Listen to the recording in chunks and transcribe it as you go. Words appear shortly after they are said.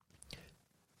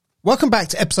Welcome back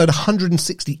to episode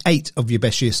 168 of Your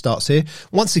Best Year Starts Here.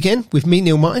 Once again, with me,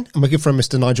 Neil Martin, and my good friend,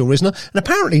 Mr. Nigel Risner. And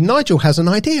apparently, Nigel has an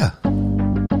idea.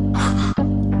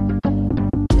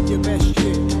 Your best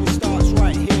year starts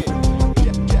right here.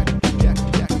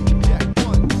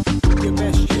 Your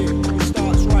best year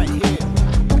starts right here.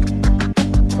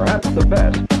 Perhaps the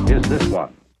best is this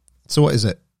one. So what is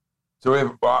it?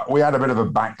 So we had a bit of a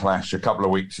backlash a couple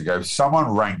of weeks ago. Someone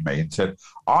rang me and said,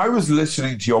 I was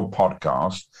listening to your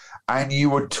podcast and you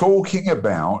were talking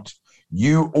about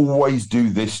you always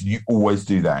do this and you always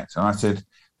do that. And I said,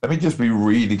 let me just be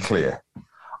really clear.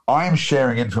 I am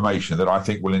sharing information that I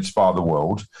think will inspire the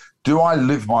world. Do I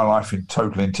live my life in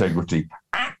total integrity?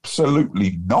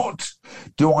 Absolutely not.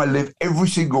 Do I live every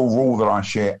single rule that I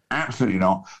share? Absolutely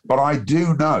not. But I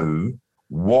do know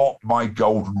what my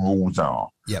golden rules are.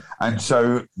 Yep. And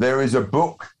so there is a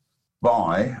book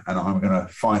by, and I'm going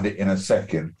to find it in a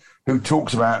second, who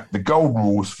talks about the golden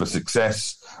rules for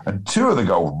success. And two of the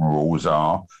golden rules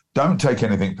are don't take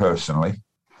anything personally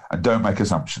and don't make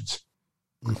assumptions.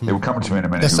 Mm-hmm. It will come to me in a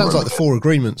minute. That sounds like the 4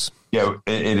 agreements. Yeah,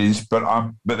 it is.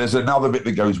 But there's another bit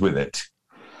that goes with it.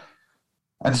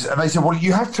 And they said, well,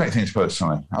 you have to take things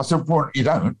personally. I said, well, you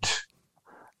don't.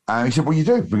 And he said, well, you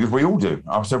do, because we all do.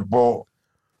 I said, well,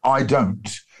 I don't.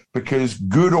 Because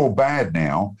good or bad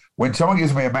now, when someone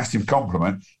gives me a massive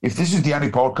compliment, if this is the only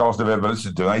podcast I've ever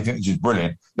listened to, and they think this is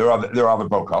brilliant, there are other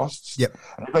podcasts. Yep.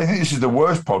 And if they think this is the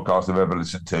worst podcast I've ever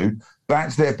listened to,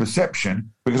 that's their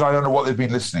perception, because I don't know what they've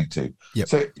been listening to. Yep.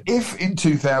 So if in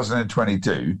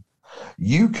 2022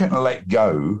 you can let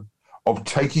go of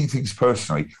taking things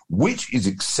personally, which is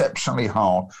exceptionally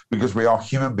hard because we are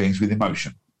human beings with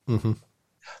emotion. Mm-hmm.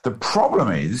 The problem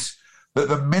is that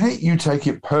the minute you take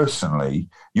it personally,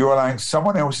 you're allowing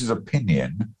someone else's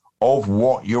opinion of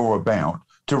what you're about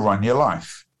to run your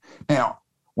life. Now,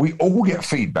 we all get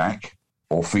feedback,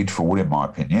 or feed forward, in my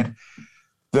opinion,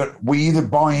 that we either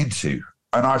buy into.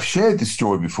 And I've shared this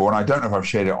story before, and I don't know if I've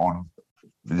shared it on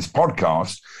this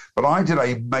podcast, but I did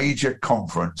a major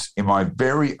conference in my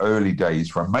very early days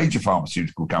for a major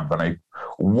pharmaceutical company,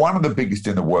 one of the biggest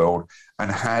in the world,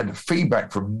 and had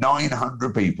feedback from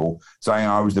 900 people saying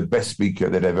I was the best speaker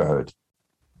they'd ever heard.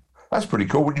 That's pretty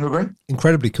cool, wouldn't you agree?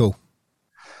 Incredibly cool.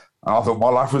 I thought my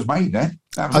life was made then.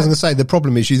 I was going to say, the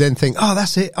problem is you then think, oh,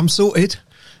 that's it, I'm sorted.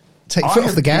 Take your foot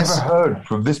off the gas. I've never heard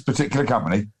from this particular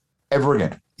company ever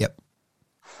again. Yep.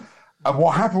 And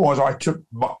what happened was I took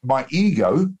my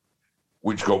ego,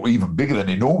 which got even bigger than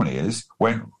it normally is,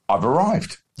 when I've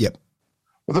arrived. Yep.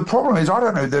 But the problem is I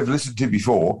don't know if they've listened to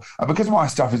before, and because my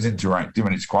stuff is interactive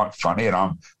and it's quite funny and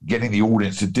I'm getting the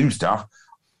audience to do stuff,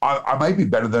 I may be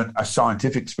better than a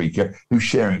scientific speaker who's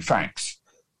sharing facts.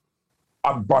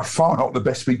 I'm by far not the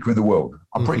best speaker in the world.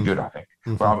 I'm pretty good, I think.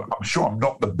 Mm-hmm. But I'm sure I'm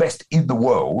not the best in the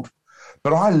world,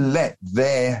 but I let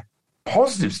their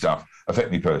positive stuff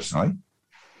affect me personally.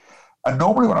 And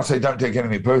normally when I say don't take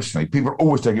anything personally, people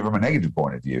always take it from a negative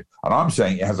point of view. And I'm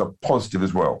saying it has a positive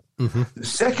as well. Mm-hmm. The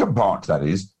second part to that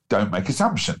is don't make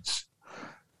assumptions.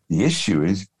 The issue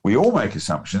is we all make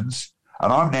assumptions,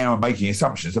 and I'm now making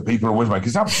assumptions that people always make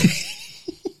assumptions.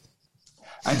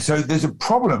 And so there's a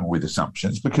problem with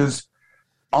assumptions because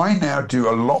I now do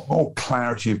a lot more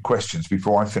clarity of questions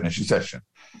before I finish a session.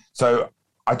 So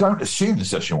I don't assume the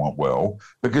session went well,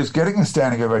 because getting a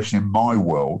standing ovation in my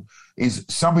world is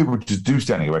some people just do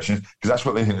standing ovations because that's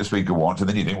what they think the speaker wants. And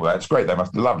then you think, well, that's great. They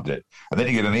must have loved it. And then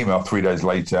you get an email 3 days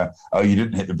later, oh, you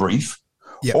didn't hit the brief.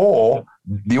 Yep. Or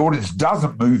the audience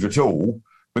doesn't move at all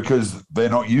because they're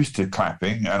not used to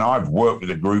clapping. And I've worked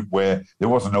with a group where there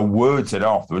wasn't a word said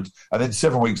afterwards. And then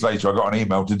 7 weeks later, I got an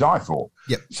email to die for.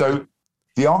 Yep. So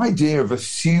the idea of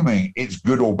assuming it's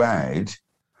good or bad,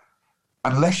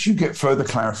 unless you get further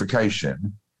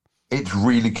clarification, it's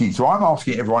really key. So I'm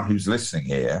asking everyone who's listening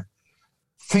here,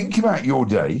 think about your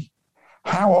day.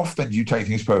 How often do you take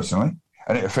things personally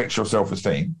and it affects your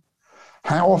self-esteem?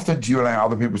 How often do you allow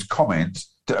other people's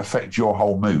comments to affect your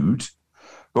whole mood?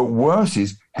 But worse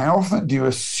is, how often do you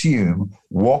assume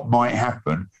what might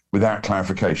happen without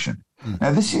clarification?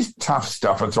 Now, this is tough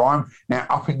stuff. And so I'm now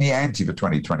upping the ante for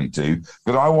 2022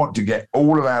 because I want to get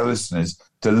all of our listeners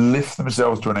to lift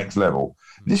themselves to a next level.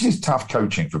 This is tough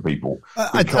coaching for people.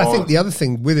 I think the other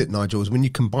thing with it, Nigel, is when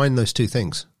you combine those two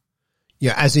things.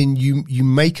 Yeah, as in you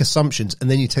make assumptions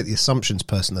and then you take the assumptions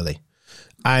personally.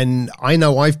 And I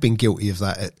know I've been guilty of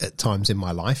that at times in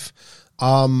my life.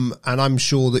 And I'm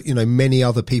sure that, many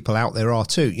other people out there are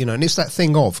too, and it's that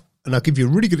thing of, and I'll give you a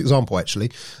really good example,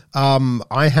 actually.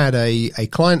 I had a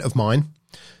client of mine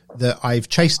that I've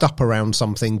chased up around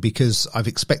something because I've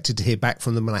expected to hear back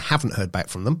from them and I haven't heard back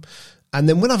from them. And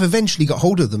then when I've eventually got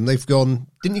hold of them, they've gone,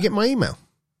 didn't you get my email?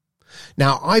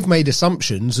 Now, I've made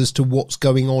assumptions as to what's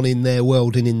going on in their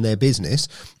world and in their business,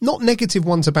 not negative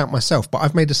ones about myself, but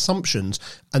I've made assumptions,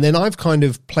 and then I've kind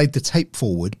of played the tape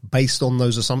forward based on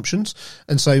those assumptions.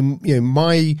 And so, you know,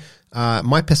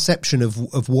 my perception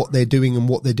of what they're doing and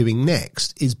what they're doing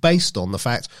next is based on the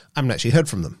fact I haven't actually heard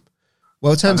from them.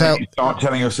 Well, it turns out you start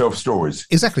telling yourself stories.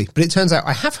 Exactly. But it turns out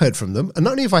I have heard from them. And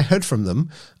not only have I heard from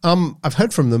them, I've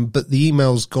heard from them, but the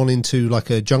email's gone into like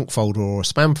a junk folder or a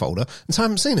spam folder. And so I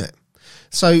haven't seen it.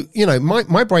 So, you know,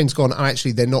 my brain's gone, oh,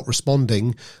 actually, they're not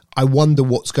responding. I wonder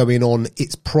what's going on.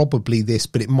 It's probably this,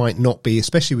 but it might not be,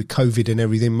 especially with COVID and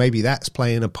everything. Maybe that's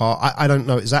playing a part. I don't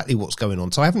know exactly what's going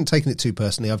on. So I haven't taken it too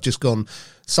personally. I've just gone,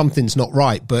 something's not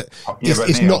right. But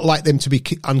it's Neil, not like them to be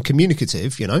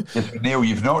uncommunicative, you know? Yes, but Neil,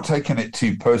 you've not taken it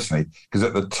too personally because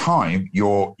at the time you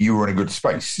were in a good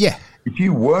space. Yeah. If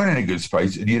you weren't in a good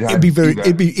space and you'd had...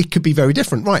 It could be very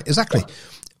different. Right, exactly. Yeah.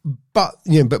 But,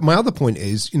 you know, but my other point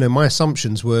is, you know,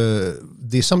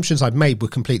 the assumptions I'd made were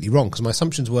completely wrong, because my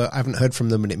assumptions were I haven't heard from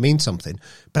them and it means something.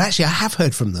 But actually I have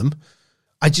heard from them.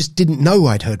 I just didn't know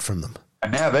I'd heard from them.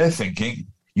 And now they're thinking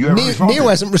you haven't responded. Neil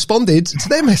hasn't responded to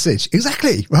their message.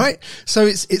 Exactly. Right. So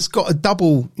it's got a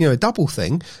double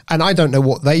thing. And I don't know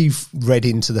what they've read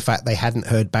into the fact they hadn't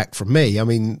heard back from me. I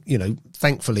mean, you know,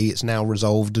 thankfully it's now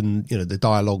resolved and, you know, the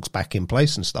dialogue's back in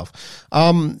place and stuff.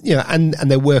 You know, and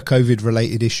there were COVID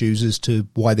related issues as to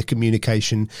why the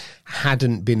communication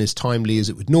hadn't been as timely as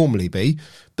it would normally be,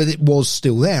 but it was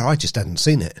still there. I just hadn't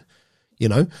seen it, you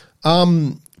know?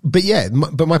 But yeah,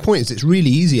 but my point is it's really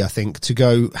easy, I think, to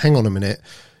go, hang on a minute.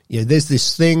 You know, there's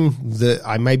this thing that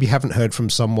I maybe haven't heard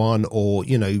from someone, or,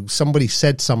 you know, somebody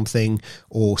said something,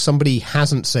 or somebody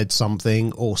hasn't said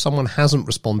something, or someone hasn't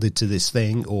responded to this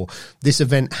thing, or this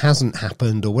event hasn't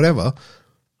happened, or whatever.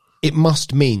 It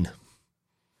must mean.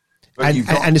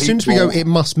 And as soon as we go, it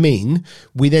must mean,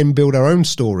 we then build our own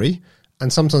story.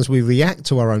 And sometimes we react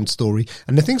to our own story.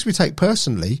 And the things we take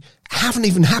personally haven't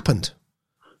even happened.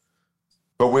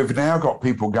 But we've now got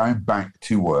people going back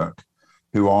to work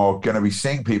who are going to be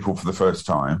seeing people for the first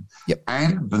time. Yep.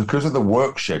 And because of the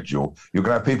work schedule, you're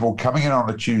going to have people coming in on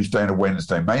a Tuesday and a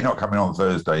Wednesday, may not come in on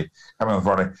Thursday, coming on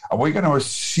Friday. And we're going to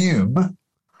assume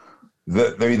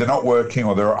that they're either not working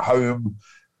or they're at home,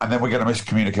 and then we're going to miss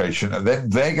communication. And then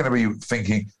they're going to be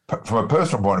thinking, from a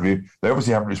personal point of view, they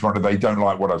obviously haven't responded, they don't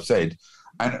like what I've said.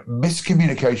 And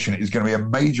miscommunication is going to be a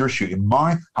major issue, in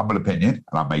my humble opinion,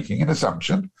 and I'm making an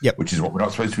assumption, which is what we're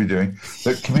not supposed to be doing,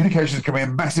 that communication is going to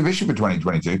be a massive issue for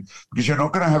 2022, because you're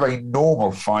not going to have a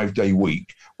normal 5-day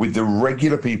week with the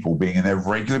regular people being in their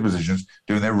regular positions,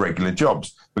 doing their regular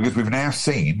jobs. Because we've now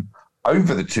seen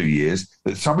over the 2 years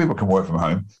that some people can work from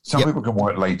home, some people can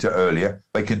work later, earlier,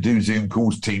 they can do Zoom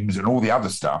calls, Teams, and all the other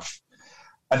stuff.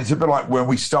 And it's a bit like when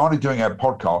we started doing our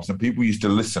podcast and people used to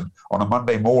listen on a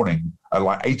Monday morning at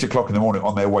like 8 o'clock in the morning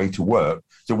on their way to work.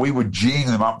 So we were geeing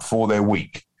them up for their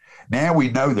week. Now we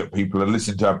know that people are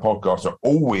listening to our podcast at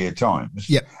all weird times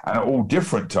and at all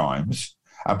different times.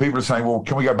 And people are saying, well,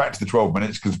 can we go back to the 12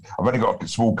 minutes? Because I've only got a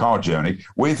small car journey.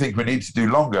 We think we need to do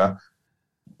longer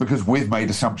because we've made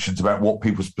assumptions about what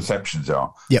people's perceptions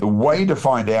are. The way to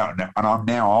find out, and I'm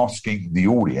now asking the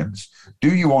audience,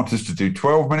 do you want us to do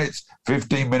 12 minutes,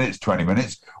 15 minutes, 20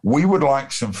 minutes? We would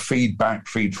like some feed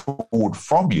forward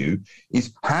from you.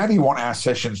 Is how do you want our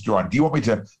sessions to run? Do you want me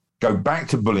to go back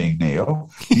to bullying Neil?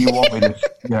 Do you want me to?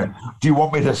 Do you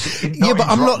want me to? But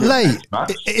I'm not late.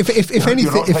 If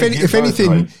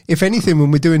anything,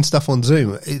 when we're doing stuff on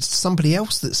Zoom, it's somebody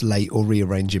else that's late or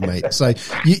rearranging, mate. So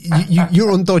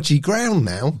you're on dodgy ground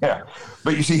now. Yeah,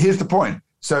 but you see, here's the point.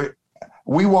 So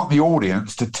we want the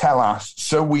audience to tell us,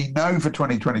 so we know for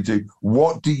 2022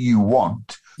 what do you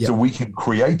want, so we can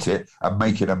create it and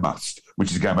make it a must.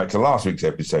 Which is going back to last week's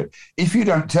episode. If you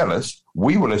don't tell us,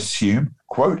 we will assume,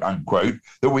 quote unquote,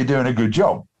 that we're doing a good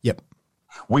job.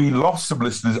 We lost some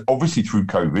listeners, obviously, through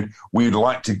COVID. We'd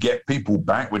like to get people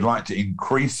back. We'd like to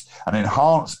increase and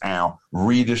enhance our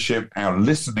readership, our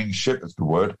listening-ship, that's the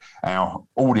word, our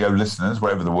audio listeners,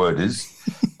 whatever the word is.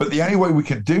 But the only way we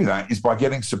can do that is by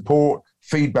getting support,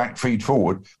 feedback, feed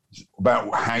forward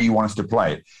about how you want us to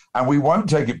play it. And we won't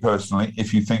take it personally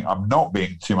if you think I'm not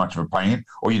being too much of a pain,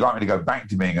 or you'd like me to go back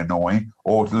to being annoying,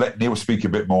 or to let Neil speak a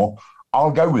bit more.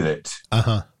 I'll go with it.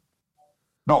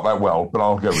 Not that well, but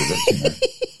I'll go with it.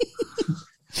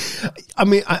 I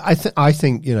mean, I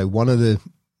think, you know, one of the,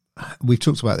 we've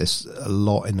talked about this a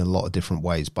lot in a lot of different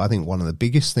ways, but I think one of the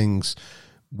biggest things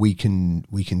we can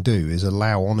do is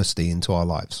allow honesty into our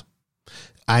lives.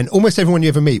 And almost everyone you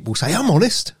ever meet will say, I'm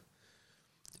honest.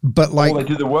 But like, or they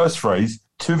do the worst phrase,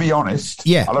 to be honest.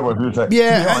 Yeah. I love what people say.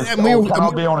 Yeah. And we all,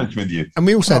 I'll be honest with you. And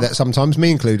we all say that sometimes,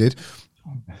 me included.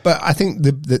 But I think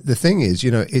the thing is,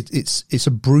 it's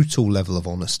a brutal level of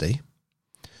honesty,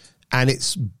 and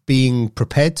it's being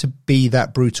prepared to be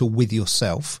that brutal with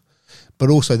yourself, but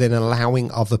also then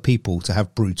allowing other people to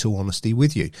have brutal honesty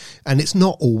with you. And it's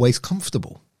not always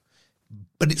comfortable,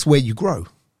 but it's where you grow.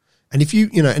 And if you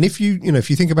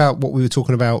think about what we were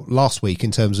talking about last week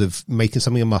in terms of making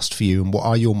something a must for you and what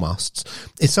are your musts,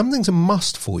 if something's a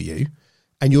must for you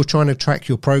and you're trying to track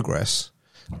your progress,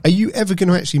 are you ever going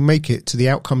to actually make it to the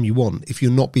outcome you want if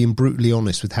you're not being brutally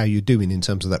honest with how you're doing in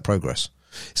terms of that progress?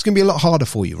 It's going to be a lot harder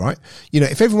for you, right?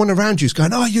 If everyone around you is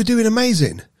going, oh, you're doing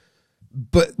amazing,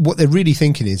 but what they're really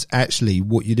thinking is actually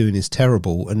what you're doing is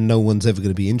terrible and no one's ever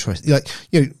going to be interested.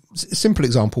 Simple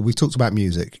example, we've talked about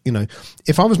music.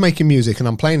 If I was making music and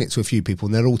I'm playing it to a few people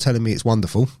and they're all telling me it's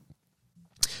wonderful,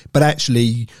 but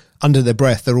actually under their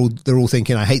breath, they're all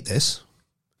thinking, I hate this.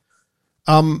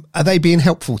 Are they being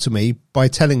helpful to me by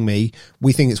telling me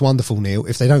we think it's wonderful, Neil,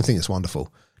 if they don't think it's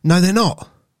wonderful? No, they're not.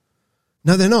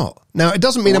 Now, it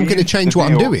doesn't mean I'm going to change what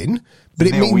I'm doing, but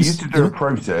it means... We used to do a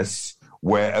process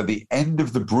where at the end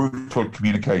of the brutal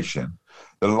communication,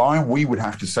 the line we would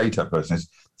have to say to that person is,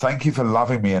 thank you for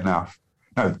loving me enough.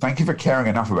 No, thank you for caring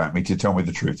enough about me to tell me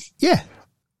the truth. Yeah.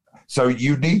 So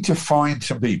you need to find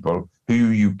some people who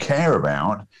you care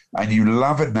about and you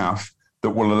love enough that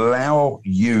will allow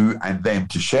you and them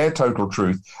to share total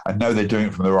truth and know they're doing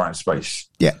it from the right space.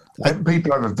 Yeah. When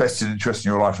people have a vested interest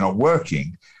in your life not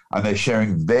working and they're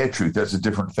sharing their truth, that's a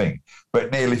different thing.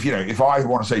 But Neil, if I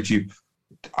want to say to you,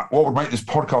 what would make this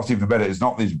podcast even better is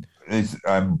not this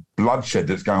bloodshed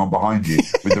that's going on behind you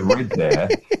with the red there.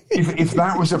 If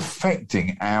that was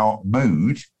affecting our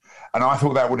mood, and I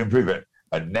thought that would improve it,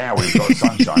 and now we've got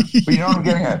sunshine. But you know what I'm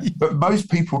getting at? But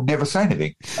most people never say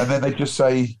anything, and then they just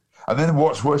say, and then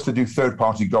what's worse, they do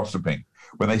third-party gossiping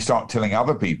when they start telling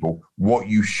other people what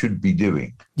you should be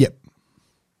doing. Yep.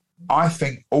 I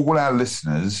think all our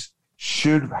listeners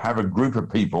should have a group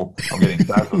of people, I'm getting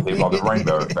dazzled here by the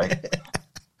rainbow effect.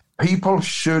 People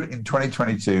should, in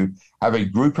 2022, have a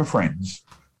group of friends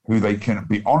who they can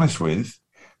be honest with,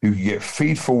 who can get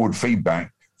feed-forward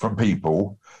feedback from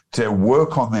people to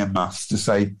work on their musts to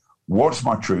say, what's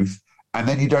my truth? And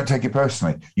then you don't take it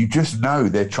personally. You just know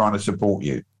they're trying to support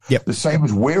you. Yep. The same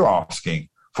as we're asking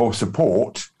for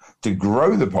support to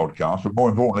grow the podcast, but more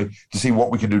importantly, to see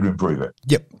what we can do to improve it.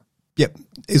 Yep.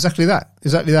 Exactly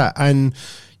that. And,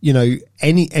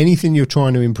 anything you're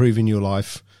trying to improve in your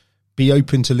life, be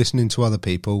open to listening to other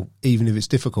people, even if it's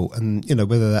difficult. And,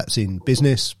 whether that's in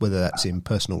business, whether that's in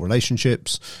personal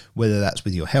relationships, whether that's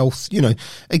with your health,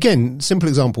 again, simple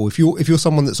example, if you're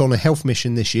someone that's on a health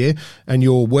mission this year and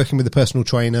you're working with a personal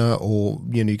trainer or,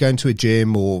 you're going to a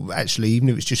gym, or actually, even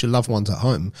if it's just your loved ones at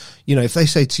home, if they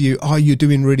say to you, oh, you're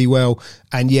doing really well.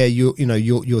 And yeah,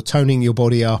 you're toning your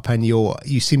body up and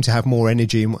you seem to have more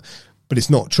energy, but it's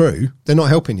not true. They're not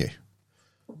helping you.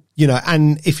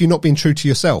 And if you're not being true to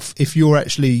yourself, if you're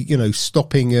actually,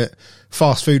 stopping at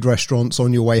fast food restaurants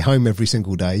on your way home every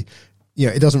single day,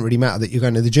 it doesn't really matter that you're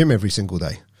going to the gym every single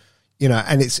day,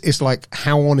 and it's like,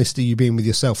 how honest are you being with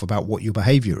yourself about what your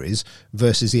behavior is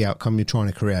versus the outcome you're trying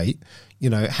to create?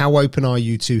 How open are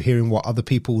you to hearing what other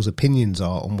people's opinions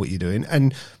are on what you're doing?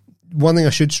 And one thing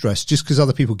I should stress, just because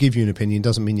other people give you an opinion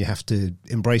doesn't mean you have to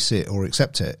embrace it or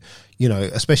accept it,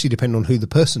 especially depending on who the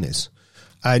person is.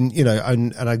 And,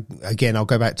 I'll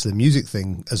go back to the music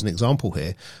thing as an example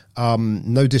here.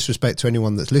 No disrespect to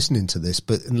anyone that's listening to this,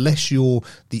 but unless you're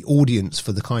the audience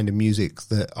for the kind of music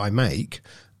that I make,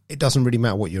 it doesn't really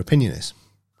matter what your opinion is.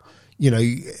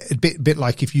 A bit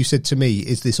like if you said to me,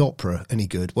 is this opera any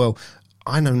good? Well,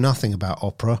 I know nothing about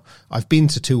opera. I've been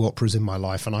to 2 operas in my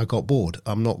life and I got bored.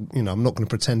 I'm not going to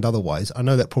pretend otherwise. I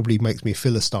know that probably makes me a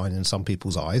Philistine in some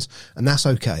people's eyes, and that's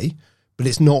okay. But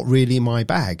it's not really my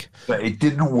bag. But it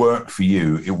didn't work for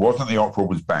you. It wasn't the opera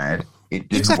was bad. It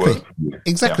didn't work for you.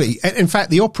 Exactly. Yeah. In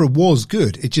fact, the opera was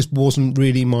good. It just wasn't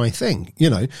really my thing.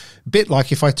 A bit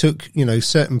like if I took,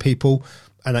 certain people,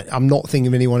 and I'm not thinking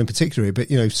of anyone in particular, but,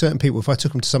 certain people, if I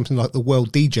took them to something like the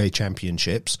World DJ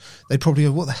Championships, they'd probably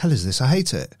go, what the hell is this? I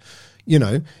hate it.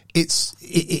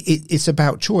 It's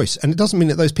about choice. And it doesn't mean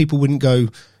that those people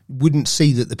wouldn't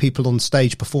see that the people on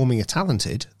stage performing are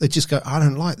talented. They just go, I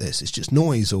don't like this. It's just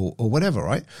noise or whatever,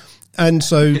 right? And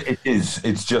so it is.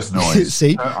 It's just noise.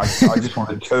 See, I just want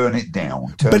to turn it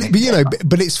down.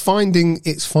 But it's finding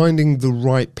the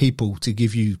right people to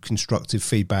give you constructive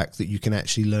feedback that you can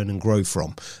actually learn and grow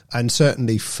from. And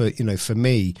certainly for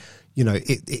me, You know,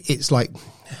 it's like,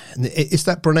 it's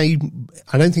that Brené,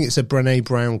 I don't think it's a Brené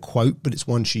Brown quote, but it's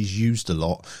one she's used a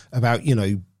lot about, you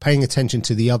know, paying attention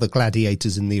to the other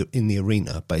gladiators in the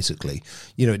arena, basically.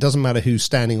 You know, it doesn't matter who's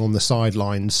standing on the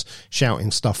sidelines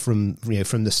shouting stuff from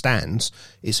the stands.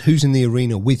 It's who's in the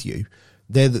arena with you.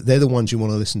 They're the ones you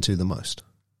want to listen to the most.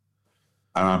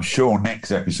 And I'm sure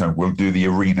next episode we'll do the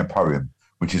arena poem,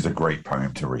 which is a great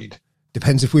poem to read.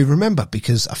 Depends if we remember,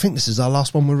 because I think this is our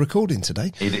last one we're recording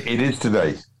today. It is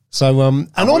today. So, and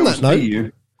on that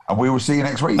note, and we will see you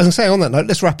next week. I was going to say, on that note,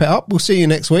 let's wrap it up. We'll see you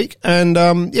next week. And,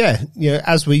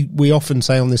 as we often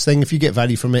say on this thing, if you get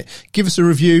value from it, give us a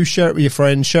review, share it with your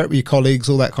friends, share it with your colleagues,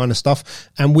 all that kind of stuff.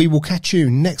 And we will catch you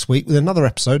next week with another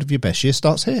episode of Your Best Year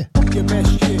Starts Here. Your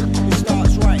best year